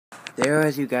There,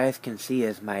 as you guys can see,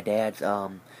 is my dad's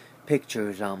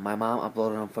pictures. My mom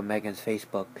uploaded them from Megan's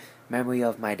Facebook. Memory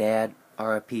of my dad,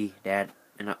 R.I.P. Dad,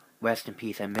 and rest in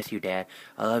peace. I miss you, Dad.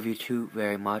 I love you too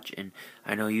very much, and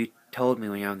I know you told me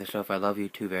when you were on the sofa, I love you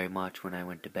too very much when I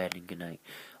went to bed, and good night.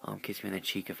 Kiss me on the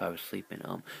cheek if I was sleeping.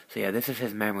 So yeah, this is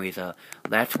his memories.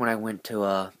 That's when I went to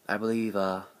I believe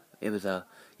it was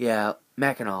yeah,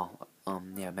 Mackinac.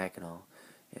 Yeah, Mackinac.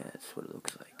 Yeah, that's what it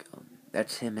looks like.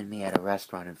 That's him and me at a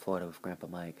restaurant in Florida with Grandpa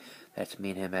Mike. That's me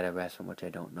and him at a restaurant, which I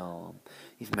don't know.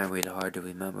 These memories are hard to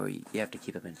remember. You have to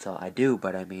keep them in thought. I do,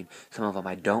 but I mean, some of them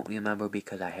I don't remember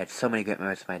because I had so many great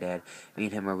memories with my dad. Me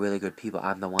and him are really good people.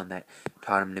 I'm the one that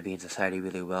taught him to be in society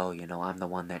really well. I'm the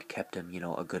one that kept him,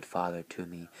 a good father to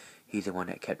me. He's the one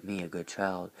that kept me a good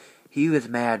child. He was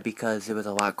mad because there was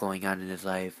a lot going on in his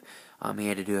life. He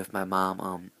had to do with my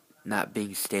mom, not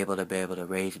being stable to be able to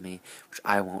raise me, which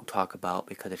I won't talk about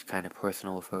because it's kind of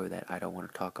personal with her that I don't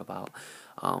want to talk about.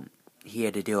 He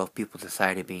had to deal with people in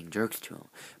society being jerks to him.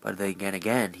 But then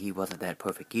again, he wasn't that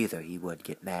perfect either. He would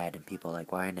get mad, and people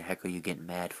like, why in the heck are you getting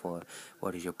mad for?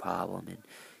 What is your problem? And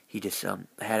he just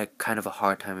had a kind of a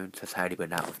hard time in society, but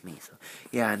not with me. So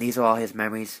yeah, and these are all his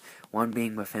memories. One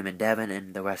being with him and Devin,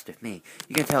 and the rest of me.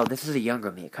 You can tell this is a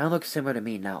younger me. It kind of looks similar to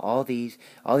me now. All these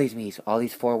me's, all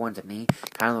these 4 ones of me,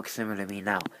 kind of look similar to me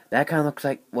now. That kind of looks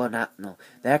like, well, not no.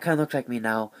 That kind of looks like me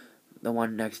now. The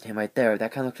one next to him right there,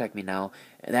 that kind of looks like me now.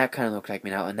 And that kind of looks like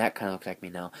me now, and that kind of looks like me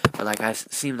now. But like I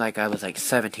seemed like I was like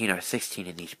 17 or 16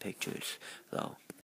 in these pictures, though.